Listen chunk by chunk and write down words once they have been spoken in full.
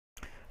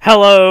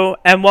Hello,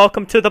 and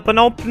welcome to the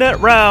penultimate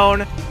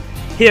round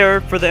here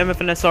for the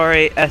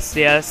MFNSRA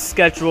SCS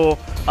schedule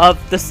of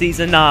the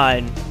Season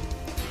 9.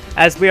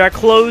 As we are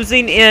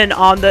closing in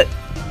on the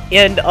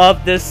end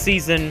of this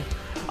season,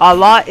 a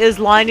lot is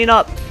lining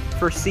up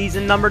for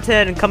Season number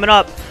 10 and coming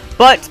up,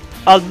 but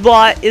a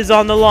lot is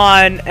on the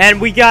line,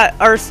 and we got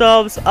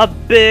ourselves a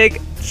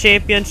big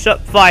championship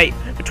fight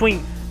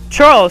between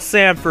Charles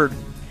Sandfer.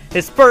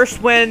 His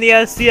first win in the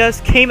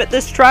SCS came at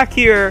this track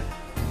here.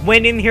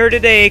 Winning here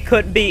today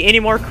couldn't be any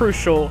more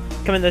crucial.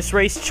 Coming this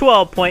race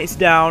 12 points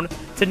down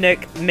to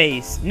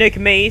Mace.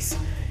 Mace,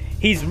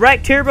 he's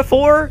wrecked here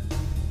before,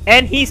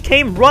 and he's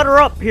came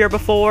runner-up here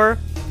before.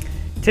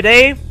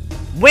 Today,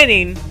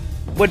 winning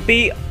would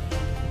be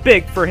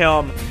big for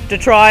him to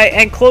try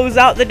and close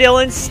out the deal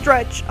and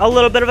stretch a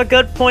little bit of a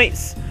good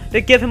points to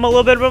give him a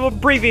little bit of a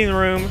breathing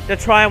room to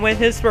try and win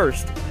his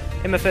first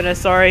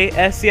MFNSRA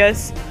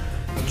SCS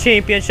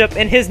championship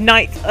in his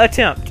 9th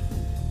attempt.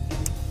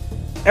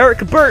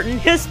 Burton,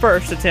 his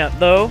first attempt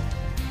though,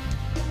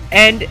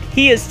 and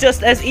he is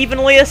just as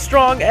evenly as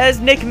strong as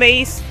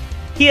Mace.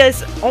 He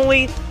has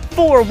only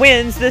 4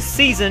 wins this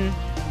season,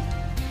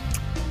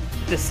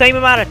 the same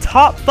amount of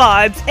top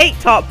 5s, 8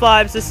 top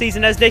 5s this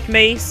season as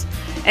Mace,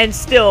 and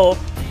still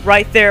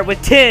right there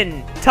with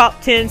 10 top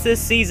 10s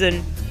this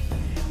season.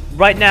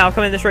 Right now,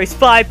 coming in this race,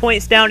 5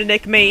 points down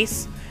to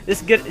Mace.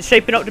 This is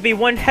shaping up to be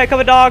one heck of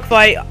a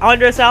dogfight.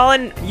 Andres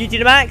Allen,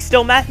 Demax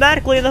still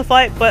mathematically in the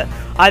fight, but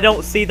I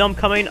don't see them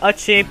coming a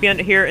champion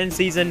here in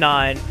Season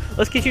 9.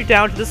 Let's get you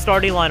down to the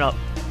starting lineup.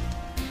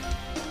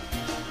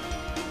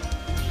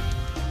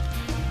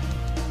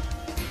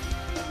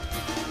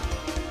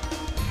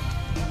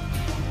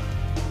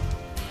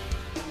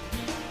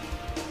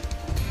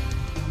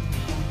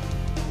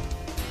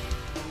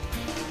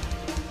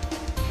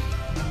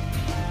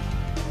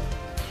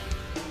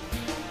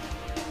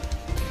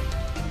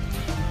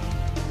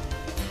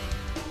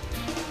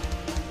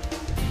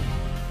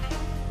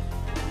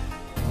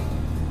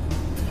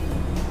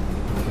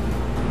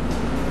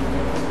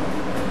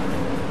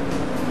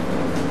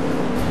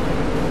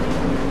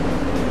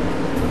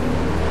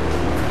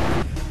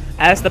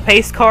 As the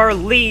pace car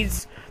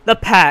leads the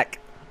pack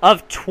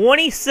of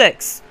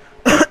 26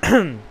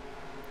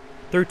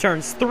 through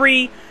turns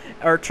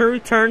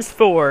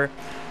 4.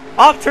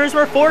 Off turns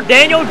number 4,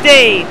 Daniel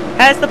Day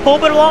has the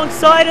pulpit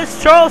alongside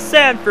us, Charles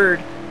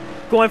Sandfer,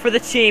 going for the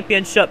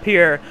championship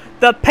here.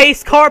 The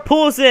pace car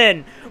pulls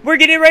in. We're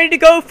getting ready to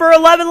go for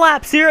 11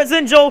 laps here at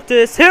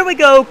Joltis. Here we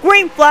go.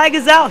 Green flag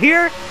is out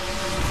here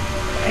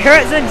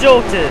at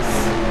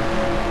Joltis.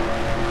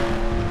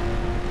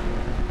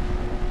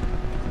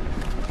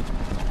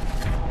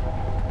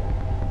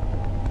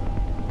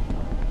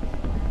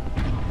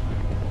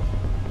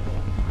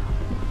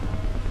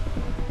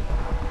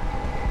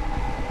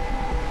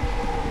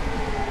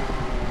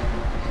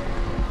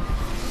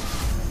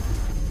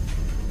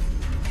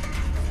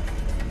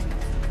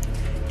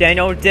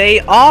 Daniel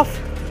Day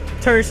off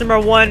turns number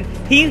 1.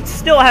 He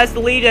still has the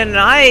lead, and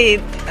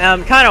I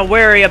am kind of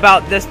wary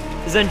about this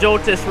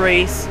Joltis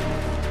race.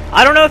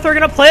 I don't know if they're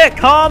going to play it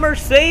calm or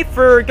safe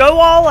or go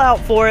all out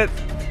for it.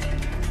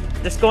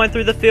 Just going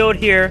through the field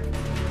here.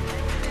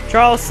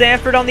 Charles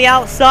Sandfer on the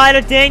outside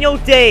of Daniel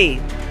Day.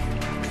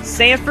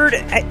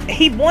 Sandfer,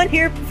 he won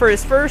here for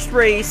his first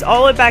race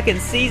all the way back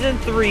in Season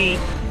 3.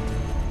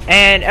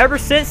 And ever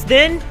since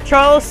then,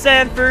 Charles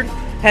Sandfer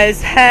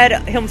has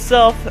had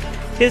himself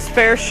his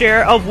fair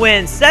share of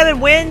wins. 7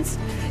 wins,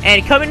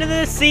 and coming into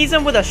this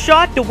season with a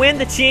shot to win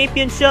the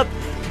championship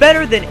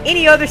better than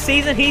any other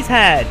season he's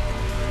had.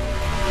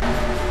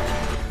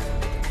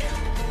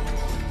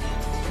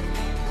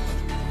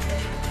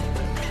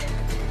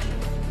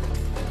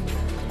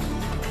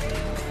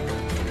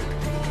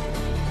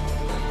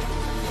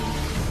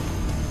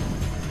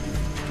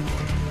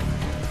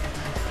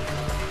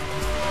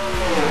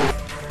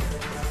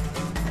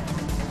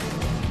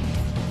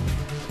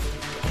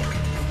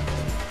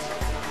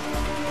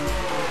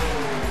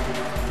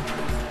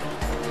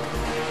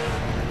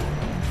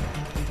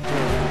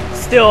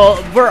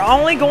 Still, we're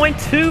only going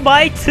 2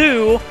 by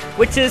 2,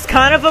 which is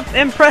kind of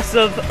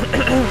impressive.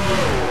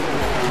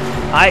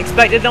 I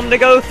expected them to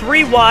go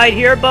 3 wide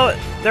here, but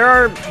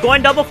they're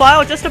going double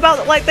file just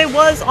about like they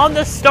was on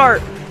the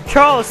start.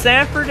 Charles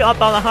Sandfer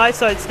up on the high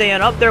side, staying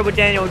up there with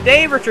Daniel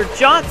Day. Richard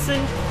Johnson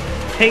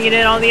hanging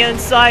in on the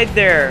inside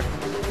there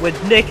with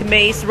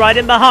Mace right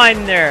in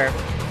behind there.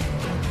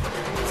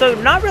 So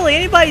not really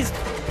anybody's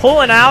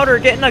pulling out or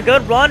getting a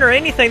good run or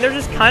anything. They're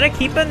just kind of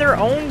keeping their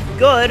own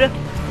good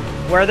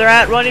where they're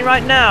at running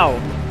right now.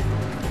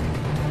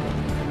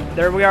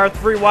 There we are,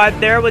 3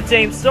 wide there with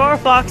James Starr,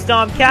 Fox,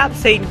 Dom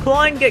Caps, Hayden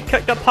Klein get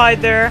cooked up high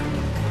there.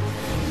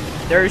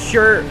 There's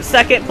your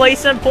second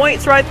place in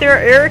points right there,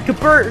 Eric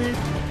Burton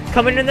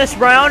coming in this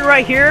round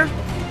right here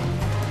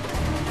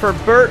for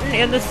Burton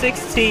in the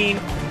 16.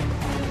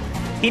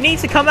 He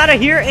needs to come out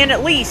of here and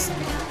at least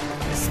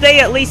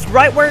stay at least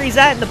right where he's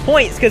at in the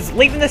points, because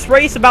leaving this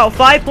race about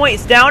 5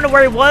 points down to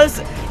where he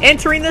was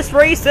entering this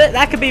race,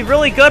 that could be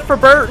really good for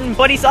Burton,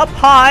 but he's up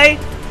high.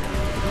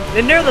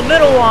 near the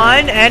middle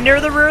line and near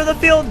the rear of the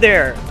field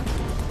there.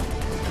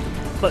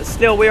 But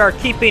still, we are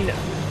keeping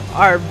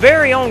our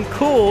very own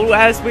cool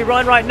as we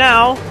run right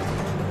now.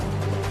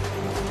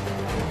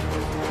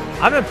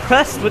 I'm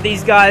impressed with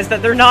these guys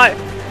that they're not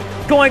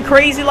going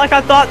crazy like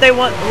I thought they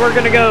were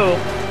gonna go.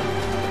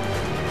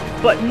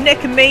 But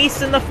Nick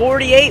Mace in the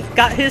 48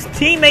 got his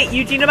teammate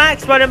Eugene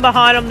Demax running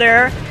behind him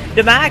there.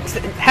 Demax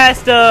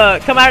has to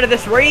come out of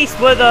this race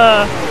with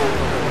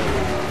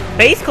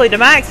basically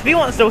Demax, if he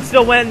wants to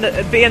still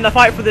be in the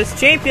fight for this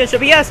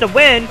championship, he has to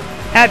win.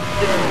 Have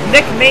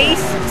Nick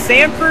Mace,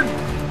 Sandfer,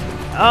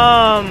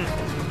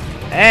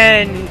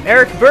 and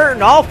Eric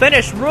Burton all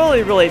finished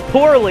really, really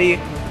poorly,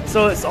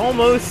 so it's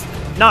almost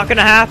not going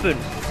to happen.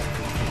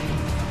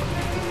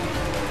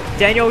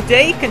 Daniel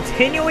Day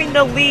continuing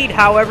to lead,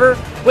 however,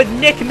 with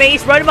Nick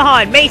Mace right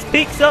behind. Mace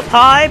peaks up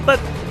high, but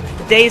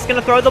Day's going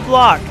to throw the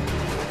block.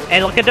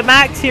 And look at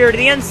Demax here. To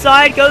the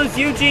inside goes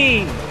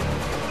Eugene.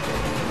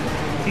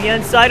 To the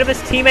inside of his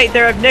teammate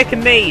there of Nick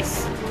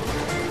Mace.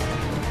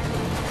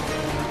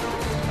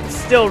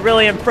 Still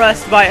really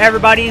impressed by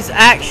everybody's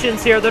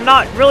actions here. They're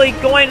not really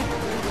going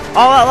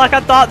all out like I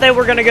thought they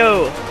were going to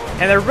go.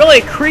 And they're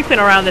really creeping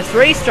around this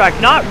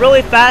racetrack. Not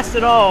really fast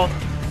at all,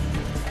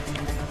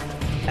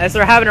 as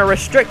they're having a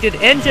restricted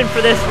engine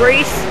for this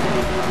race.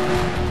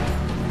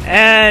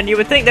 And you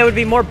would think they would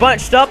be more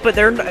bunched up, but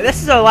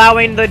this is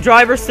allowing the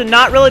drivers to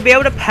not really be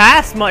able to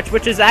pass much,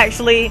 which is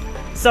actually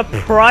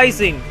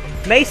surprising.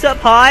 Mace up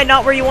high,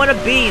 not where you want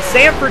to be.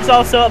 Sanford's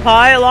also up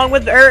high, along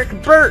with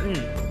Eric Burton.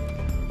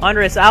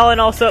 Andres Allen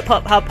also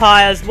up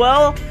high as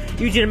well.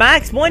 Eugene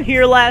Max won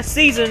here last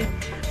season,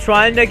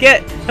 trying to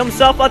get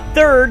himself a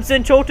third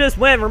Joltis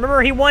win.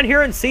 Remember, he won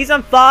here in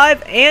Season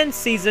 5 and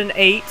Season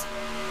 8.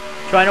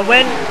 Trying to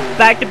win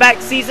back-to-back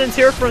seasons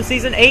here from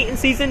Season 8 and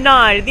Season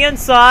 9. At the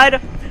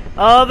inside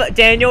of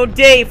Daniel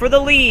Day for the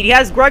lead. He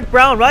has Greg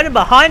Brown right in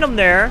behind him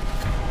there.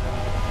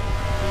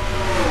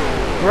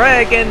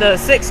 Greg in the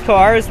 6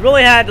 car has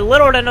really had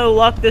little to no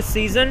luck this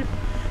season,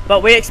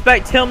 but we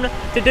expect him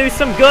to do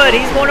some good.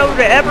 He's going over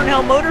to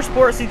Evernhill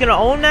Motorsports. He's going to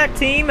own that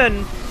team,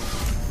 and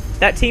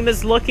that team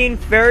is looking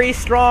very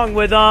strong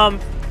with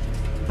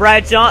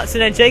Brad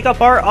Johnson and Jacob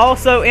Hart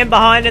also in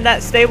behind in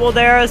that stable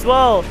there as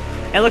well.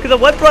 And look at the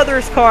Wood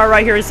Brothers car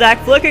right here, Zach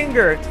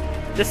Flickinger.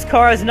 This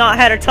car has not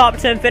had a top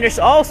 10 finish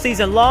all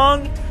season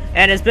long,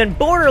 and has been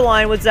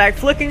borderline with Zach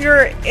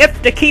Flickinger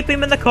if to keep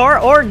him in the car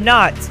or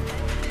not.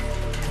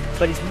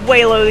 But he's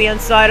way low the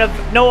inside of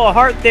Noah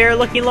Hart there,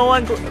 looking low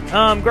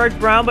on Greg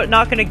Brown, but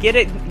not going to get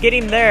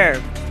him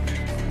there.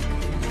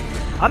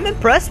 I'm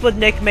impressed with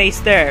Nick Mace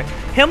there.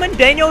 Him and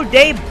Daniel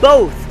Day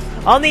both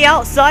on the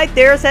outside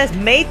there has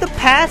made the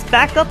pass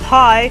back up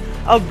high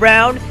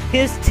around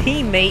his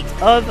teammate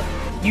of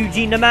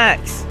Eugene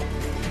Demax.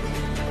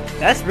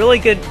 That's really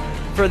good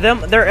for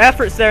them, their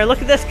efforts there.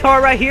 Look at this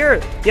car right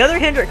here, the other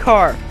Hendrick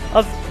car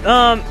of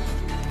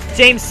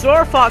James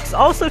Sorfox,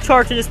 also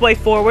charging his way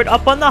forward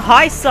up on the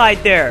high side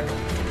there.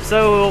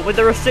 So with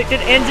the restricted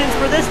engines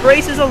for this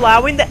race is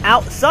allowing the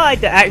outside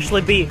to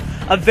actually be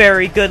a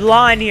very good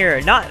line here.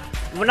 Not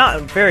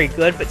very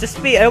good, but just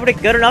to be able to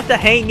good enough to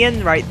hang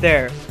in right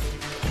there.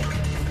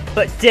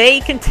 But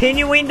Day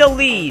continuing to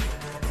lead.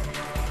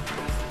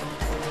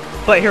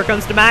 But here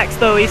comes Demax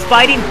though. He's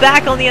fighting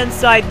back on the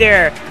inside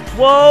there.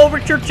 Whoa,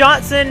 Richard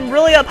Johnson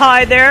really up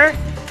high there,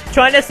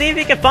 trying to see if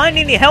he can find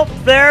any help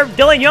there.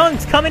 Dylan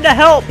Young's coming to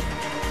help,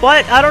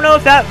 but I don't know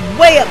if that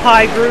way up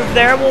high groove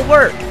there will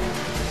work,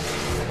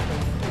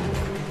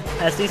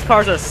 as these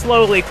cars are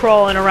slowly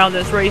crawling around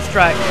this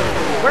racetrack.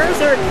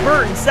 Where's Eric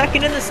Burton?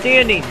 Second in the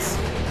standings.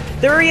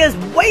 There he is,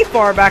 way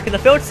far back in the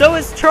field. So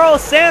is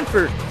Charles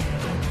Sandford.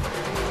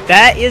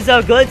 That is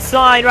a good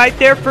sign right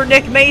there for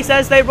Nick Mace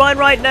as they run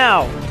right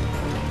now.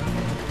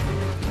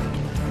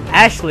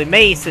 Ashley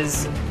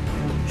Mace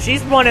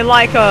she's running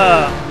like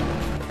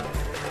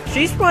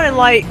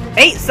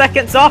 8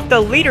 seconds off the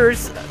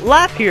leader's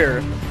lap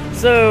here.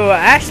 So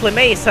Ashley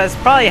Mace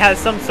probably has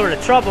some sort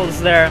of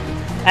troubles there,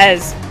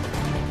 as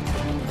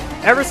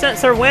ever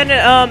since her win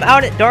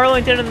out at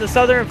Darlington in the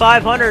Southern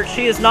 500,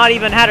 she has not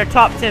even had a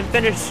top 10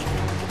 finish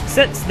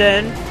since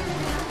then.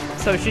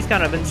 So she's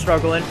kind of been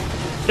struggling.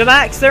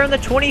 Demax there in the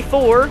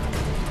 24.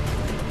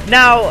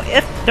 Now,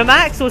 if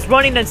Demax was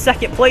running in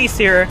second place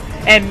here,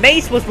 and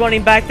Mace was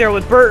running back there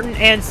with Burton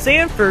and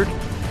Sanford,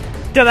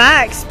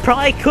 Demax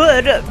probably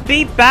could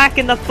be back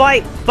in the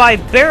fight by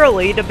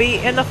barely to be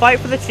in the fight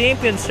for the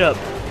championship.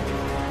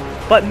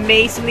 But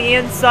Mace in the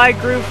inside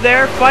groove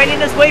there, fighting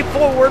his way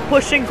forward,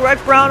 pushing Greg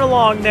Brown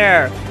along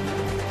there.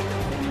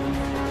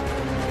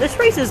 This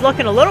race is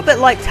looking a little bit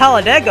like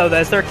Talladega,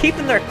 as they're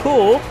keeping their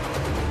cool,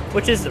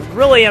 which is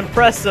really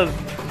impressive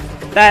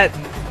that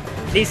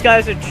these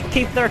guys are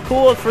keeping their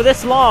cool for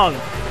this long.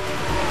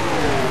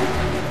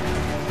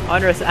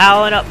 Andres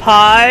Allen up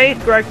high,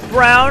 Greg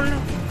Brown.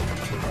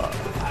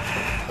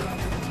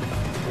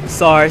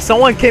 Sorry,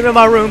 someone came in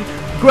my room.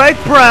 Greg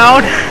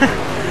Brown,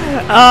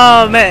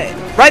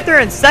 right there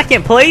in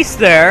second place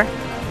there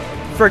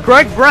for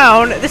Greg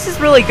Brown, this is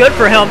really good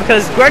for him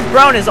because Greg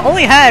Brown has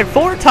only had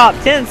 4 top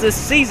 10s this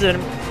season,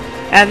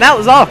 and that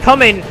was all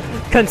coming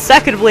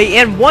consecutively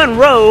in one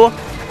row.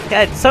 He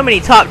had so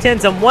many top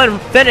 10s and one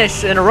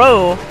finish in a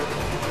row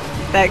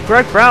that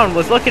Greg Brown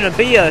was looking to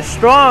be a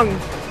strong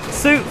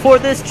suit for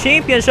this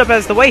championship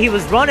as the way he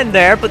was running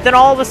there, but then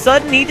all of a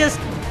sudden he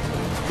just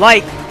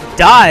like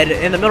died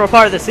in the middle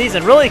part of the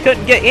season. Really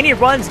couldn't get any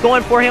runs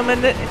going for him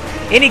in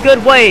any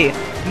good way.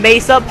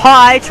 Mace up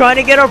high, trying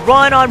to get a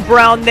run on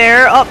Brown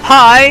there, up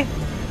high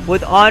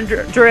with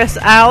Andres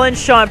Allen,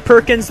 Sean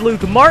Perkins,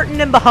 Luke Martin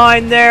in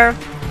behind there.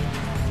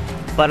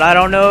 But I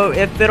don't know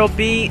if it'll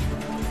be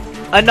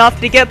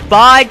enough to get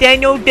by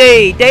Daniel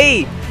Day.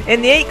 Day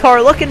in the 8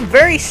 car looking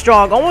very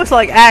strong, almost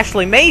like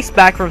Ashley Mace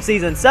back from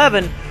Season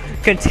 7,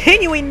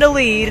 continuing to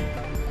lead.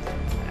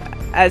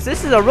 As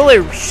this is a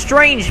really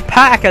strange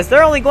pack, as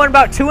they're only going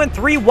about 2 and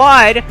 3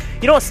 wide.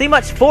 You don't see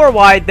much 4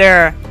 wide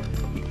there,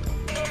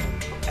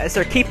 as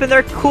they're keeping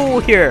their cool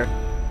here.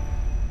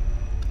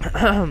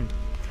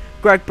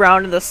 Greg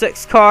Brown in the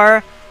 6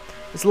 car.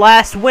 His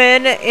last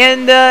win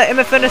in the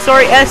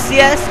MFNSRA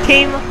SCS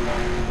came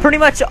pretty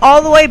much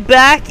all the way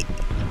back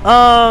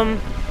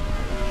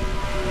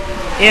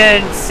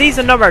in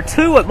season number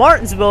 2 at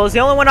Martinsville. Is the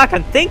only one I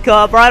can think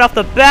of right off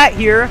the bat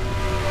here.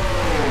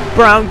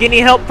 Brown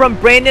getting help from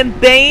Brandon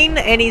Bain,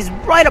 and he's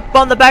right up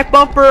on the back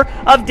bumper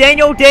of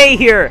Daniel Day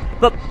here.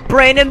 But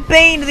Brandon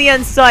Bain to the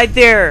inside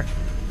there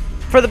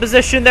for the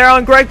position there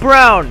on Greg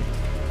Brown.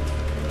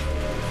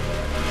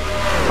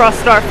 Cross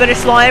start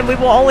finish line, we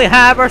will only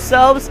have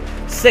ourselves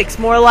 6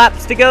 more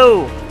laps to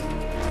go.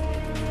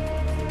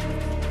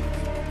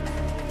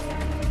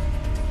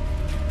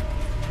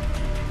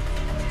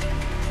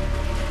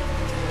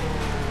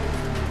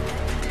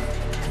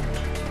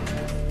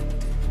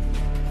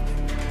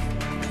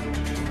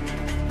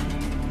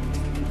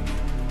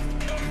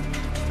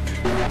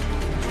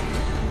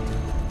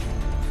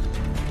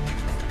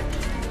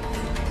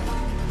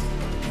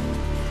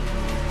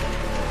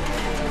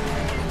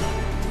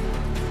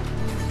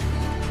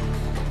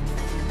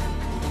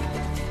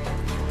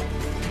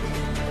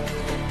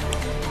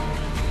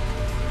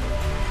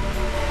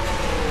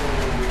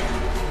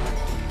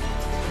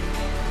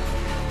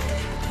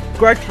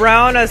 Greg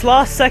Brown has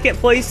lost 2nd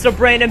place to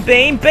Brandon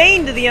Bain.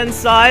 Bain to the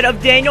inside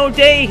of Daniel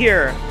Day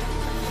here.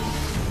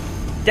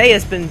 Day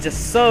has been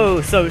just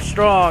so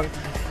strong.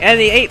 And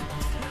the 8,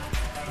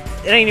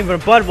 it ain't even a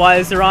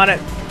Budweiser on it.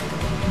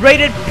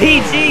 Rated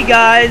PG,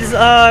 guys.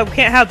 We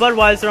can't have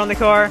Budweiser on the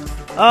car.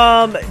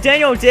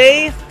 Daniel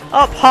Day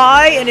up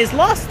high and has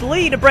lost the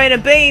lead to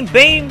Brandon Bain.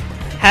 Bain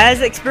has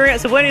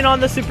experience of winning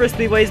on the Super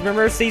Speedways.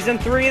 Remember Season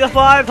 3, the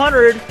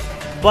 500.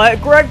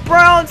 But Greg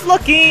Brown's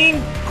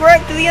looking.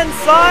 Greg to the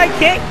inside.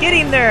 Can't get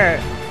him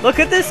there. Look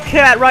at this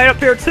cat right up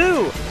here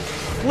too.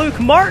 Luke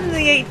Martin,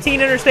 the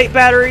 18 Interstate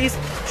Batteries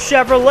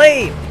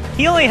Chevrolet.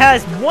 He only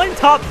has 1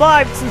 top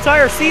 5 this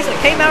entire season.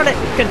 Came out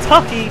at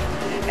Kentucky.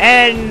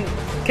 And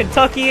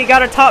Kentucky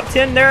got a top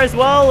 10 there as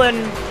well. And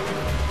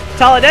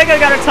Talladega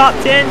got a top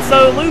 10.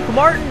 So Luke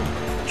Martin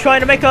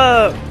trying to make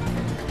a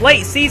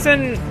late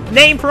season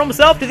name for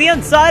himself to the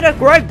inside of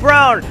Greg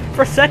Brown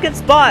for 2nd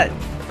spot.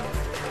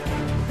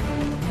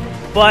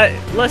 But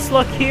let's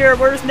look here.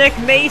 Where's Nick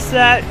Mace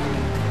at?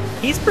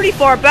 He's pretty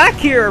far back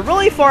here.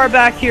 Really far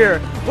back here.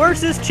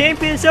 Where's his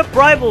championship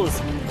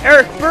rivals?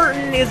 Eric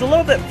Burton is a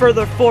little bit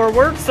further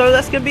forward, so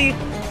that's going to be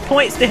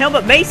points to him.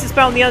 But Mace has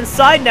found the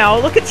inside now.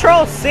 Look at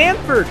Charles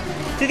Sandfer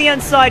to the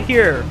inside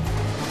here.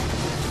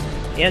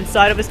 The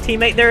inside of his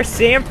teammate there.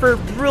 Sandfer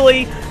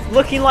really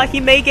looking like he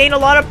may gain a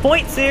lot of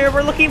points here.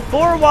 We're looking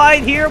 4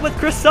 wide here with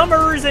Chris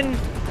Summers. And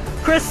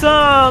Chris,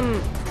 I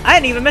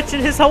didn't even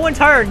mention his whole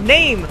entire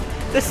name.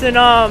 This in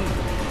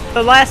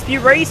the last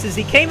few races.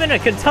 He came into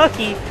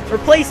Kentucky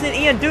replacing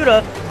Ian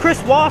Duda. Chris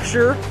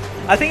Washer,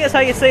 I think that's how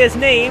you say his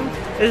name,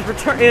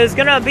 is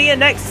gonna be in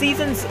next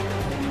season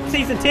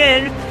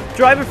 10,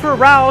 driving for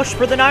Roush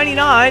for the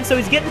 99, so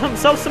he's getting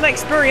himself some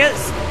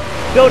experience.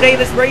 Bill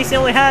Davis Racing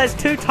only has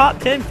 2 top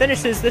 10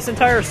 finishes this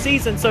entire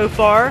season so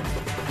far.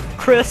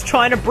 Chris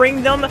trying to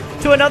bring them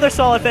to another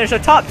solid finish, a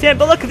top 10,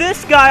 but look at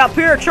this guy up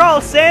here,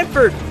 Charles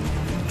Sandfer,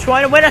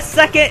 trying to win a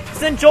 2nd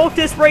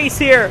Joltis race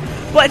here.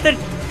 But the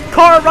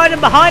car right in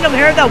behind him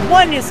here that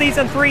won in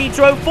Season 3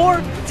 drove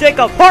 4.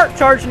 Jacob Hart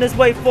charging his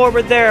way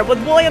forward there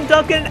with William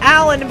Duncan and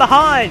Allen in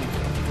behind.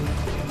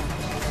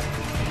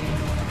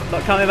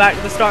 But coming back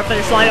to the start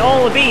finish line, it'll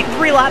only be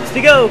 3 laps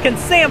to go. Can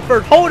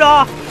Sandford hold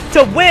off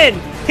to win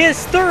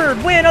his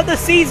 3rd win of the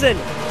season?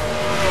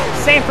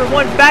 Sandford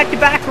won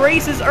back-to-back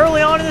races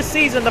early on in the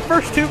season. The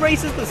first 2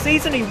 races of the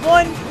season he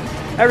won.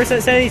 Ever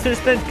since then he's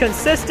just been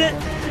consistent.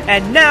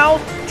 And now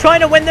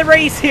trying to win the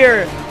race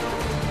here.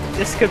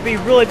 This could be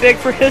really big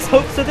for his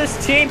hopes of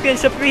this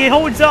championship if he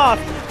holds off.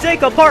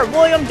 Jacob Hart,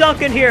 William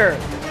Duncan here.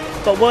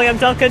 But William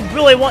Duncan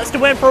really wants to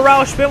win for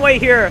Roush Fenway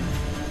here.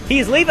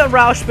 He's leaving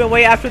Roush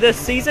Fenway after this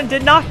season,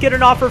 did not get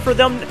an offer for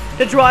them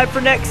to drive for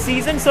next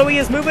season, so he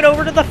is moving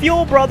over to the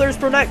Fuel Brothers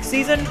for next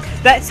season.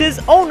 That's his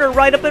owner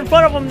right up in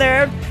front of him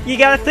there. You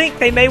gotta think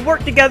they may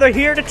work together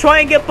here to try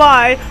and get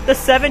by the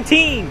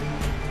 17.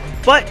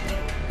 But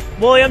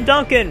William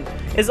Duncan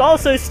is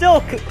also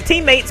still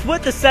teammates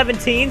with the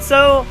 17,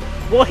 so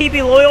will he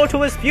be loyal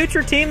to his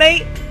future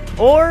teammate,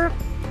 or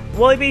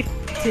will he be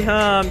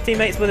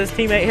teammates with his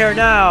teammate here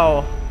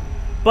now?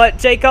 But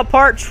Jacob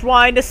Hart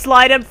trying to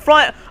slide in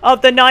front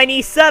of the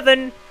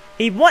 97.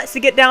 He wants to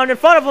get down in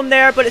front of him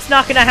there, but it's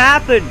not going to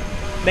happen.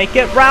 Make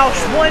it Roush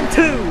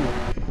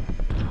 1-2.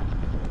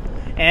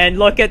 And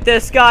look at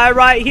this guy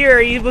right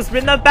here. He was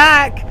in the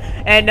back,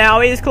 and now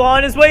he's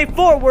clawing his way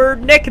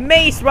forward. Nick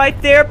Mace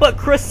right there, but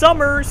Chris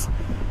Summers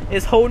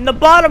is holding the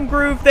bottom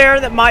groove there.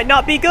 That might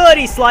not be good.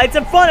 He slides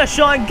in front of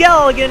Sean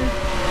Galligan.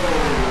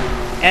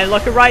 And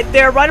looking right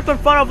there, right up in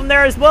front of him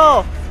there as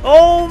well.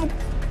 Oh,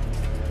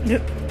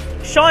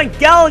 Sean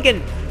Galligan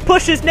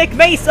pushes Nick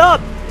Mace up.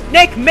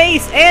 Nick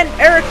Mace and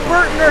Eric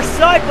Burton are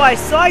side by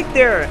side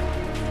there.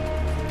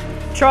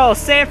 Charles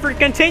Sandfer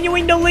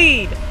continuing to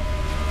lead.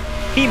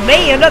 He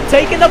may end up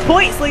taking the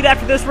points lead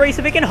after this race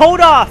if he can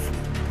hold off.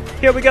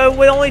 Here we go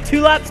with only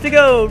 2 laps to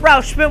go.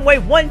 Roush Fenway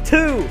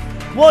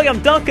 1-2.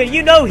 William Duncan,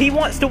 you know he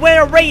wants to win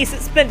a race.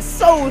 It's been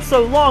so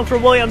long for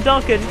William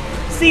Duncan.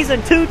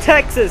 Season 2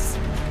 Texas.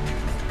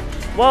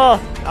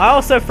 Well, I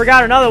also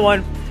forgot another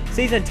one.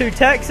 Season 2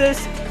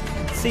 Texas.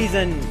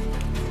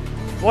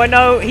 Well,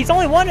 no, he's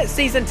only won at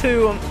Season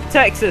 2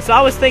 Texas.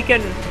 I was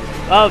thinking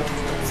of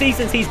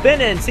seasons he's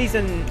been in.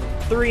 Season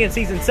 3 and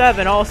Season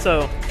 7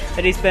 also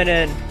that he's been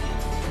in,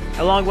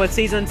 along with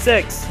Season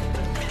 6.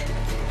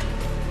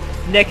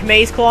 Nick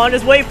Mace clawing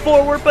his way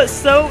forward, but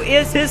so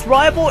is his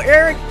rival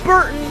Eric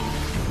Burton.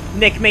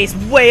 Nick Mace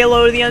way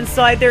low to the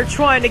inside there,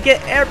 trying to get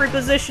every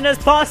position as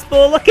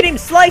possible. Look at him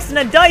slicing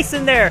and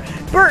dicing there.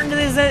 Burton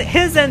is in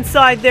his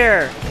inside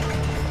there.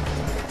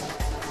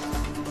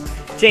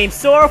 James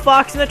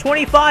Sorrelfox in the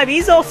 25.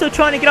 He's also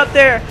trying to get up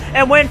there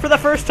and win for the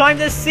first time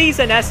this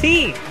season, as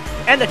he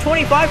and the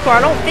 25 car.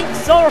 I don't think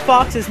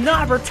Sorrelfox is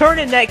not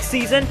returning next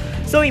season,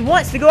 so he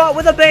wants to go out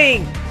with a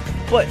bang.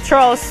 But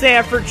Charles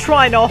Sandfer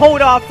trying to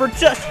hold off for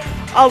just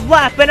a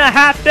lap and a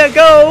half to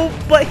go.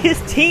 But his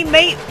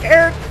teammate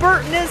Eric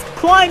Burton is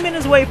climbing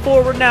his way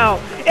forward now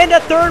into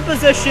 3rd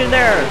position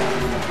there.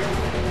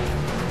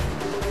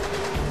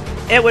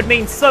 It would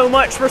mean so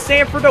much for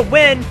Sandfer to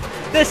win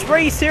this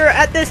race here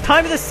at this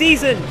time of the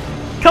season.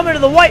 Coming to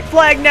the white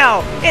flag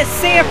now. It's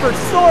Sandfer,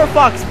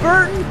 Sorrelfox,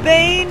 Burton,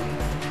 Bain.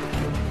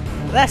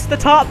 That's the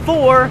top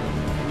 4.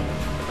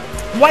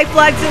 White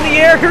flag's in the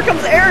air. Here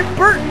comes Eric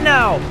Burton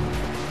now.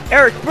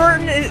 Eric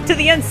Burton is to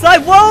the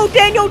inside. Whoa,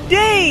 Daniel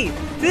Day!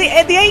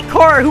 The 8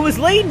 car who was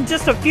leading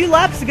just a few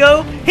laps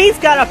ago, he's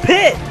got a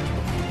pit.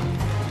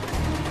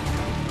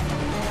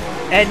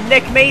 And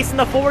Nick Mace in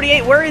the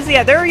 48, where is he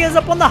at? There he is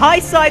up on the high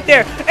side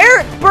there.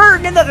 Eric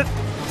Burton in the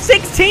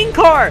 16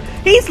 car.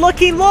 He's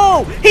looking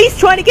low. He's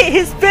trying to get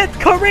his 5th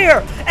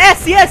career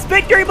SCS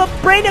victory, but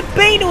Brandon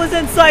Bain was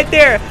inside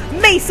there.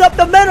 Mace up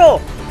the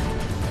middle.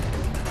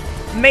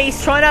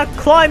 Mace trying to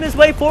climb his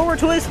way forward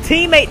to his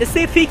teammate to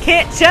see if he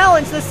can't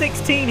challenge the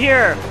 16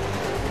 here.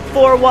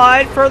 4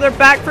 wide, further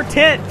back for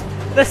 10th.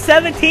 The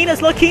 17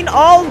 is looking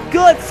all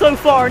good so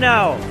far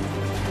now.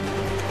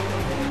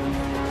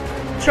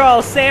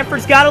 Charles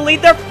Sandfer's got to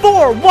lead. They're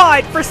 4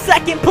 wide for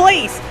 2nd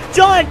place.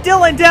 John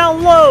Dillon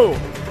down low.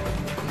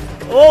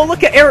 Oh,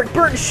 look at Eric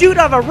Burton shoot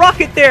out of a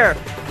rocket there.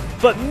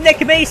 But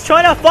Nick Mace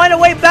trying to find a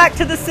way back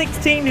to the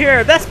 16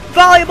 here. That's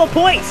valuable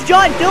points.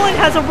 John Dillon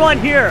has a run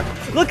here.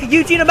 Look at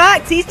Eugene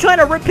Demax. He's trying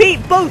to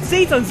repeat both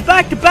seasons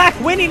back-to-back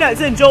winning at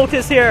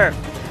Joltis here.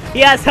 He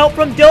has help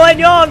from Dylan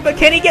Young, but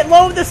can he get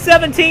low with the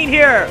 17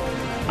 here?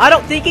 I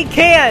don't think he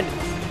can.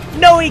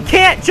 No, he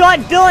can't.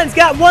 John Dillon's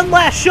got one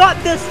last shot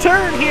this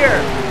turn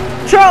here.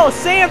 Charles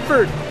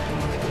Sandfer.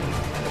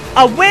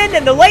 A win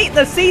in the late in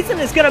the season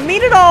is going to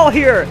mean it all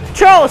here.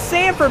 Charles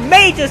Sandfer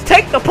may just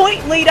take the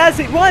point lead as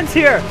he runs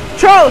here.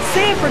 Charles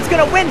Sandfer's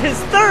going to win his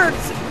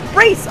 3rd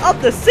race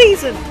of the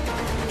season.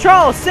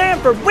 Charles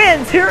Sandfer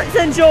wins here at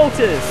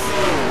Joltis.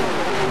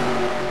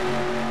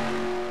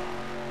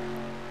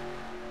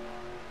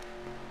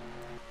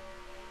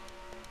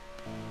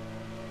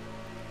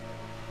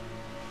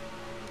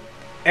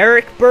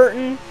 Eric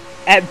Burton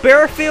at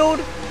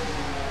Bearfield,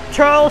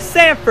 Charles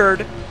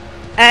Sandfer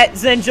at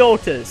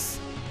Joltis.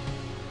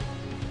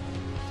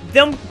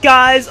 Them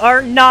guys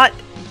are not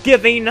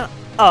giving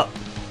up.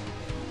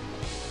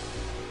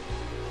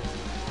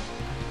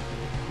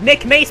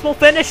 Nick Mace will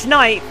finish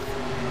 9th.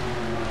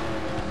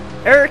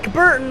 Eric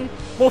Burton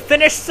will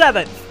finish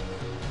 7th.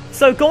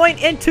 So going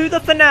into the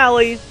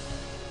finale,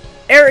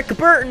 Eric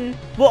Burton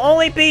will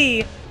only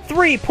be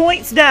 3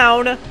 points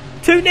down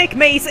to Nick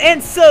Mace,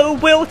 and so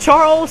will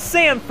Charles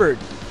Sandfer.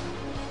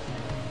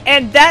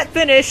 And that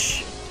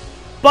finish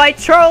by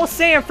Charles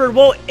Sandfer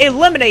will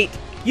eliminate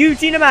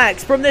Eugene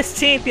Demax from this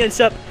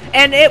championship,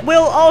 and it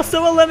will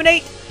also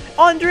eliminate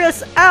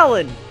Andreas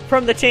Allen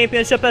from the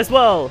championship as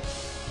well.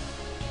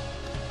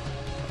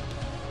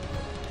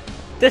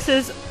 This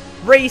is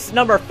race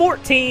number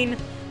 14.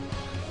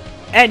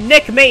 And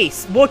Nick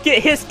Mace will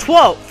get his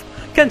 12th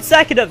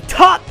consecutive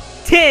top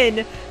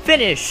 10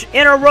 finish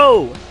in a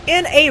row.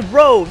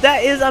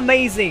 That is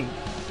amazing.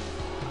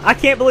 I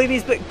can't believe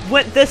he's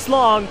went this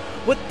long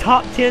with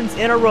top 10s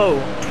in a row.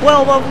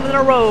 12 of them in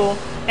a row,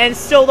 and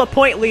still the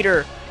point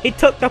leader. He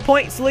took the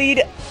points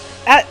lead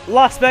at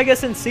Las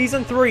Vegas in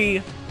Season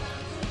 3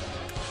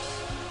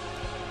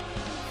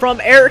 from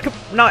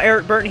not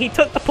Eric Burton. He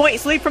took the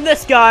points lead from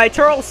this guy,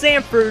 Charles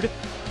Sandfer,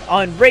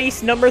 on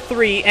race number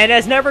 3, and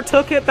has never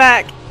took it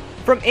back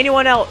from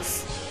anyone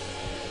else.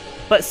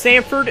 But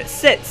Sandfer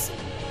sits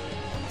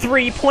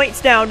 3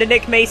 points down to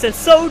Nick Mace, and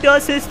so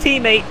does his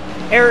teammate,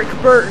 Eric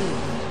Burton.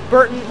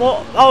 Burton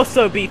will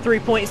also be 3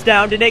 points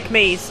down to Nick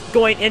Mace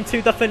going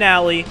into the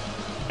finale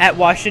at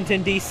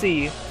Washington,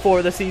 D.C.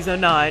 for the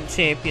Season 9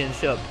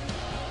 championship.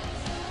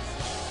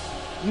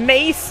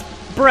 Mace,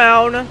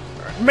 Burton,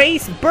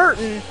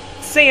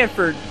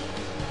 Sandfer.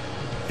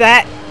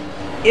 That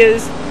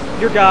is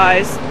your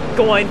guys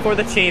going for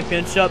the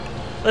championship.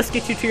 Let's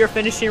get you to your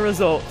finishing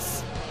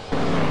results.